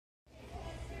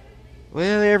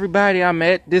Well, everybody, I'm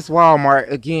at this Walmart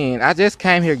again. I just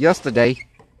came here yesterday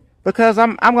because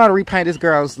I'm gonna repaint this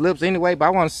girl's lips anyway. But I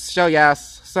want to show y'all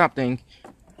something.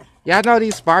 Y'all know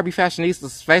these Barbie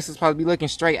Fashionistas' faces supposed to be looking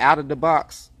straight out of the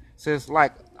box, since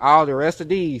like all the rest of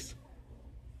these.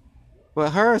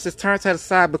 But hers is turned to the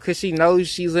side because she knows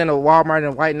she's in a Walmart in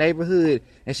a white neighborhood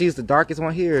and she's the darkest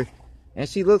one here, and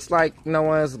she looks like no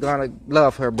one's gonna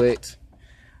love her. But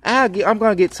I'm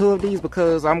gonna get two of these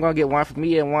because I'm gonna get one for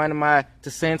me and one of my to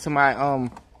send to my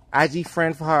IG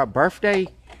friend for her birthday.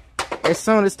 As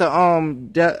soon as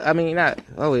I mean not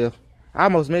oh well, I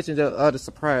almost mentioned the other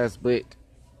surprise, but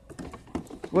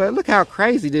well, look how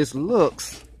crazy this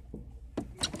looks.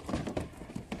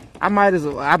 I might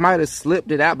have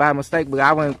slipped it out by mistake, but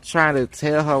I wasn't trying to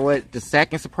tell her what the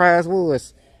second surprise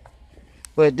was.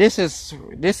 But this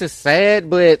is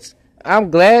sad, but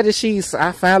I'm glad that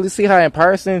I finally see her in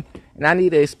person, and I need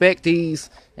to expect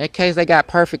these in case they got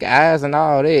perfect eyes and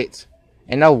all that,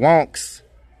 and no wonks.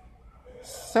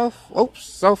 So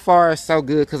far so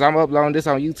good, because I'm uploading this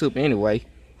on YouTube anyway.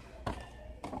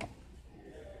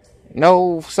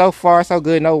 No, so far so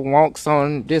good, no wonks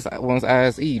on this one's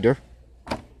eyes either.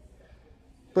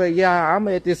 But yeah, I'm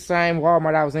at this same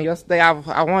Walmart I was in yesterday.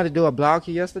 I wanted to do a vlog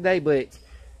here yesterday, but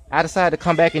I decided to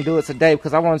come back and do it today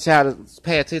because I want y'all to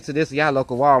pay attention to this y'all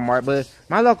local Walmart. But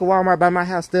my local Walmart by my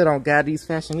house still don't got these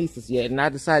Fashionistas yet, and I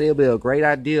decided it'll be a great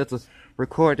idea to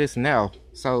record this now.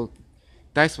 So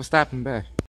thanks for stopping by.